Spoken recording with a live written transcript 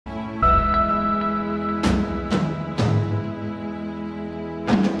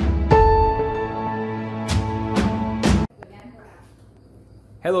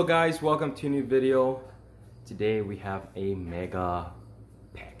Hello guys, welcome to a new video. Today we have a mega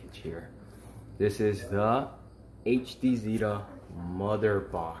package here. This is the HDzeta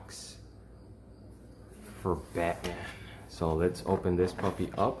Motherbox for Batman. So let's open this puppy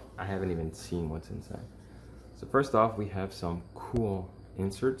up. I haven't even seen what's inside. So first off, we have some cool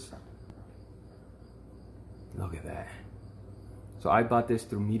inserts. Look at that. So I bought this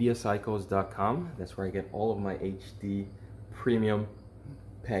through MediaCycles.com. That's where I get all of my HD premium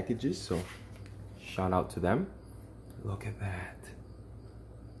packages, so shout out to them. Look at that.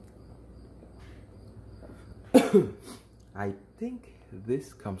 I think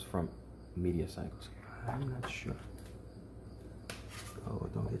this comes from MediaCycles. I'm not sure. Oh,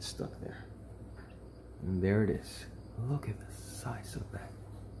 don't get stuck there. And there it is. Look at the size of that.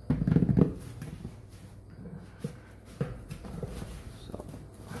 So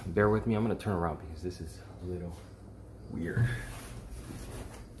bear with me, I'm gonna turn around because this is a little weird.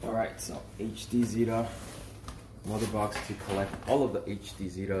 Alright, so HDzeta Motherbox to collect all of the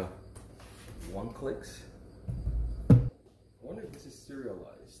HDzeta oneclicks. I wonder if this is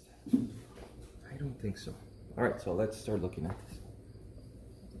serialized. I don't think so. Alright, so let's start looking at this.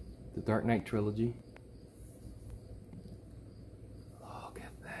 The Dark Knight Trilogy. Look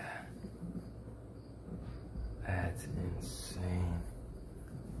at that. That's insane.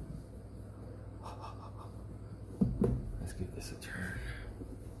 Let's give this a turn.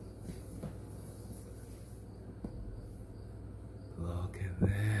 Look at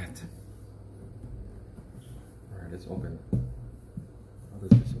that. Alright, let's open it. How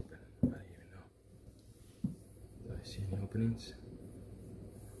does this open? I don't even know. Do I see any openings?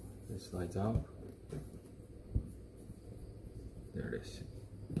 This slides out. There it is.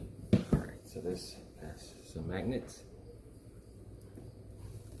 Alright, so this has some magnets.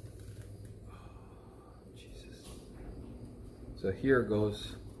 Oh, Jesus. So here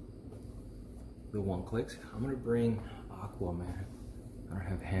goes the oneclicks. I'm gonna bring Aquaman. I don't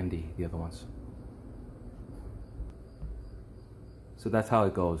have handy the other ones. So that's how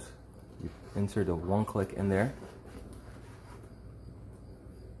it goes. You insert a oneclick in there,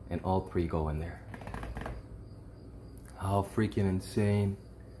 and all three go in there. How freaking insane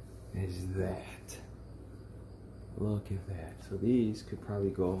is that? Look at that. So these could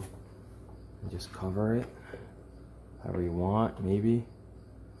probably go and just cover it however you want, maybe.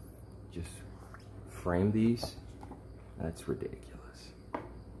 Just frame these. That's ridiculous.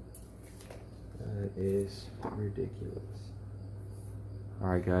 That is ridiculous.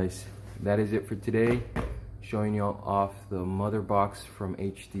 Alright guys, that is it for today. Showing you off the mother box from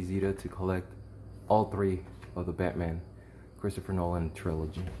HDzeta to collect all three of the Batman Christopher Nolan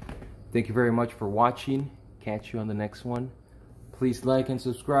trilogy. Thank you very much for watching. Catch you on the next one. Please like and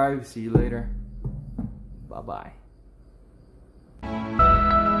subscribe. See you later. Bye bye.